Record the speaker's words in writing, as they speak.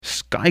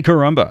Sky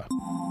Caramba!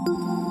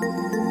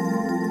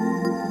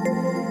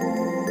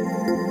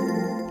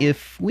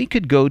 If we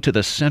could go to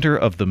the center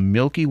of the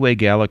Milky Way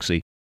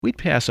galaxy, we'd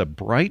pass a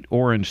bright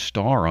orange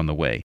star on the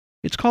way.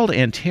 It's called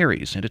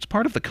Antares, and it's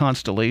part of the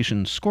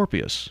constellation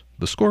Scorpius,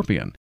 the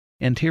Scorpion.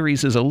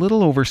 Antares is a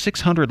little over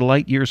 600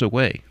 light-years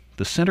away.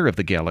 The center of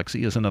the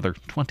galaxy is another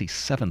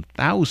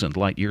 27,000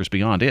 light-years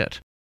beyond it.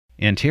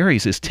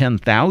 Antares is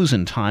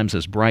 10,000 times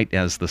as bright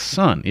as the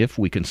Sun, if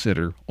we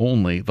consider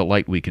only the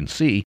light we can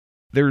see.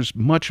 There's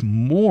much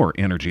more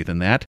energy than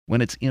that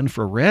when its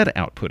infrared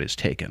output is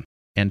taken.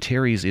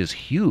 Antares is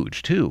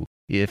huge, too.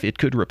 If it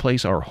could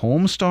replace our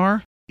home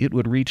star, it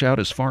would reach out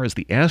as far as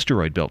the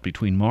asteroid belt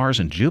between Mars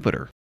and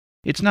Jupiter.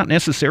 It's not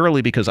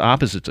necessarily because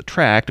opposites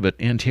attract, but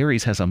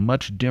Antares has a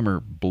much dimmer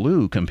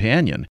blue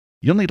companion.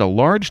 You'll need a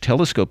large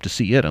telescope to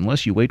see it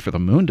unless you wait for the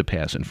moon to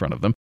pass in front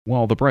of them.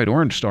 While the bright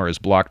orange star is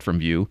blocked from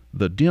view,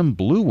 the dim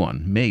blue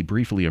one may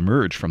briefly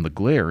emerge from the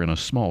glare in a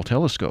small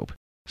telescope.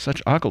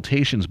 Such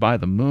occultations by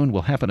the moon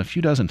will happen a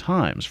few dozen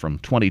times from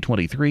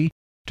 2023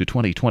 to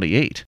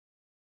 2028.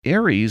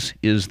 Ares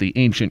is the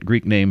ancient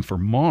Greek name for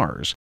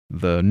Mars.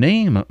 The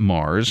name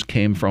Mars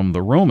came from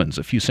the Romans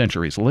a few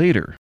centuries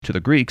later. To the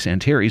Greeks,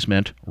 Antares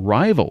meant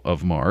rival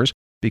of Mars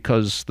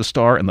because the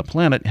star and the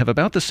planet have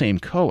about the same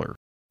color.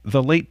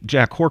 The late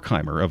Jack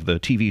Horkheimer of the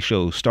TV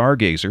show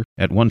Stargazer,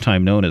 at one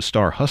time known as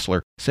Star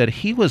Hustler, said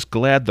he was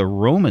glad the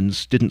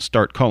Romans didn't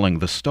start calling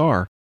the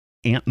star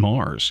Aunt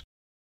Mars.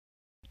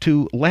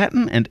 To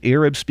Latin and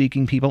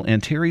Arab-speaking people,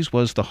 Antares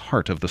was the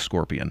heart of the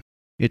Scorpion.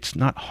 It's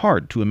not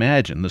hard to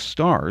imagine the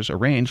stars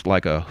arranged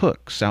like a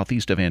hook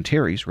southeast of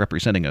Antares,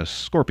 representing a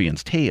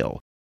scorpion's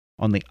tail.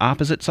 On the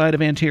opposite side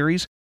of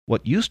Antares,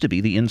 what used to be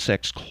the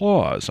insect's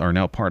claws are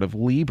now part of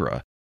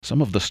Libra.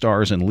 Some of the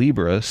stars in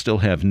Libra still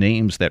have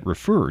names that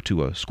refer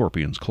to a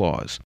scorpion's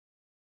claws.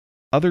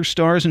 Other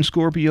stars in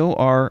Scorpio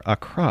are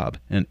Akrab,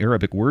 an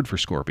Arabic word for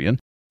scorpion,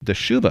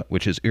 Dashuba,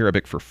 which is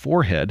Arabic for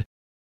forehead,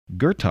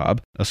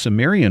 Gurtab, a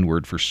Sumerian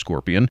word for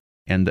scorpion,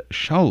 and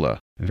Shaula,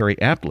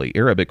 very aptly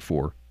Arabic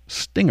for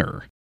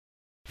stinger.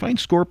 Find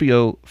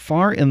Scorpio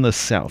far in the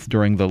south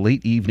during the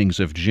late evenings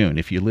of June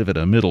if you live at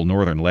a middle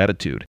northern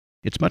latitude.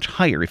 It's much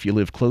higher if you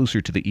live closer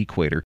to the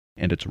equator,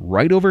 and it's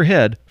right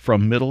overhead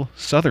from middle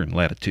southern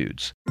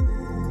latitudes.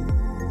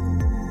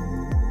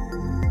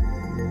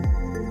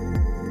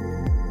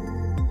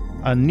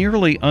 A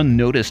nearly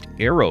unnoticed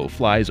arrow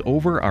flies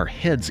over our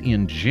heads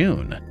in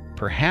June.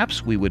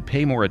 Perhaps we would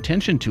pay more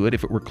attention to it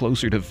if it were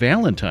closer to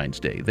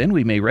Valentine's Day. Then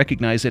we may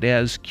recognize it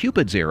as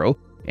Cupid's arrow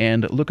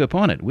and look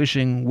upon it,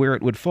 wishing where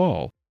it would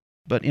fall.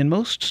 But in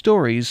most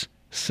stories,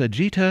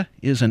 Sagitta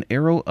is an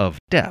arrow of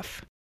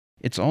death.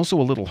 It's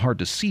also a little hard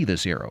to see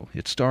this arrow.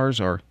 Its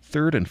stars are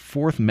 3rd and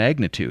 4th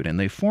magnitude, and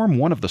they form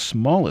one of the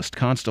smallest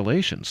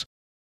constellations.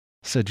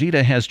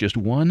 Sagitta has just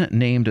one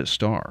named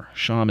star.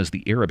 Sham is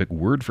the Arabic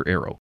word for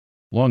arrow.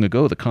 Long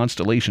ago, the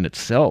constellation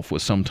itself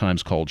was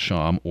sometimes called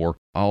Sham or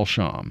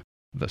Al-Sham.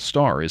 The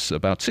star is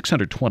about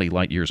 620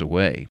 light-years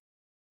away.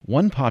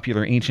 One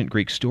popular ancient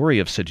Greek story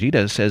of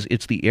Sagitta says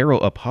it's the arrow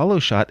Apollo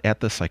shot at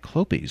the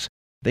Cyclopes.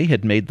 They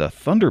had made the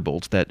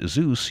thunderbolts that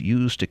Zeus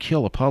used to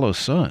kill Apollo's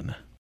son.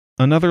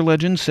 Another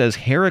legend says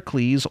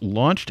Heracles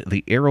launched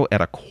the arrow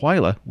at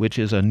Aquila, which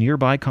is a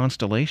nearby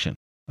constellation.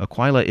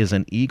 Aquila is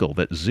an eagle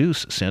that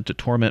Zeus sent to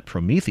torment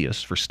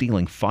Prometheus for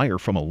stealing fire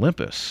from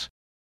Olympus.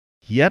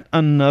 Yet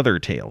another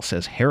tale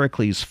says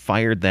Heracles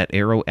fired that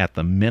arrow at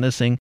the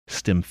menacing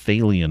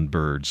Stymphalian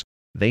birds.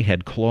 They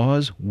had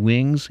claws,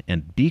 wings,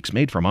 and beaks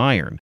made from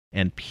iron,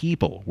 and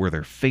people were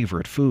their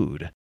favorite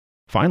food.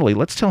 Finally,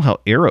 let's tell how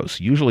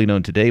Eros, usually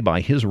known today by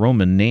his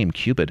Roman name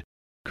Cupid,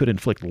 could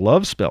inflict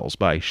love spells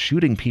by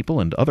shooting people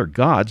and other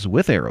gods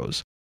with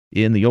arrows.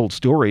 In the old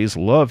stories,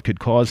 love could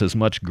cause as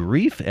much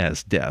grief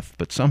as death,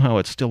 but somehow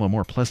it's still a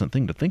more pleasant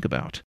thing to think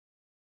about.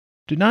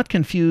 Do not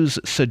confuse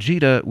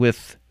Sagitta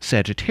with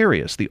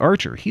Sagittarius, the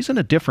archer. He's in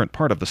a different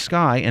part of the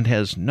sky and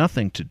has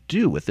nothing to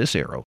do with this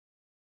arrow.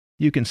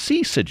 You can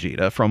see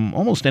Sagitta from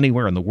almost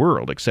anywhere in the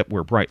world except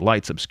where bright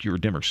lights obscure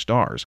dimmer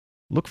stars.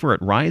 Look for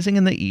it rising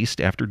in the east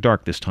after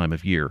dark this time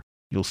of year.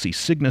 You'll see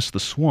Cygnus the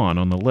swan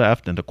on the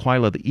left and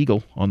Aquila the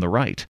eagle on the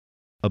right.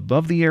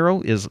 Above the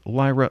arrow is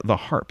Lyra the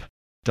harp.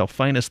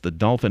 Delphinus the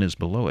dolphin is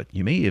below it.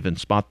 You may even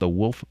spot the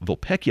wolf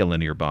Vulpecula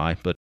nearby,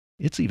 but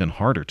it's even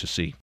harder to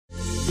see.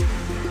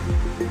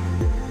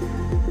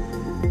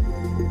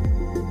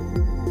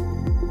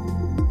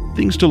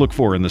 Things to look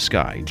for in the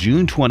sky,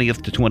 June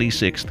 20th to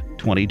 26th,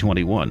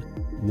 2021.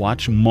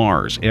 Watch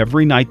Mars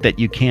every night that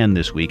you can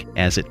this week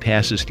as it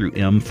passes through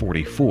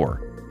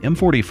M44.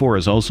 M44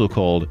 is also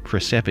called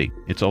Prasepe.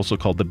 It's also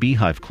called the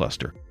Beehive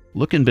Cluster.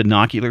 Look in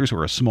binoculars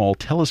or a small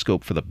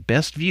telescope for the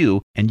best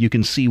view, and you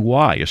can see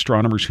why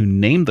astronomers who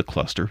named the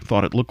cluster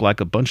thought it looked like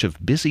a bunch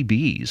of busy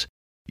bees.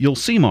 You'll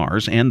see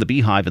Mars and the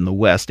Beehive in the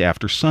west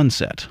after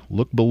sunset.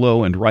 Look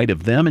below and right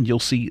of them, and you'll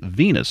see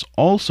Venus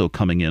also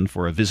coming in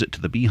for a visit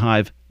to the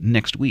Beehive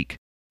next week.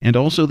 And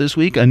also this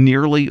week, a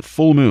nearly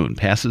full moon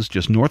passes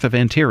just north of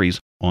Antares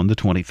on the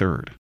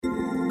 23rd.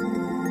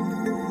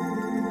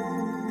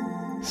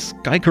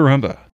 Sky Caramba!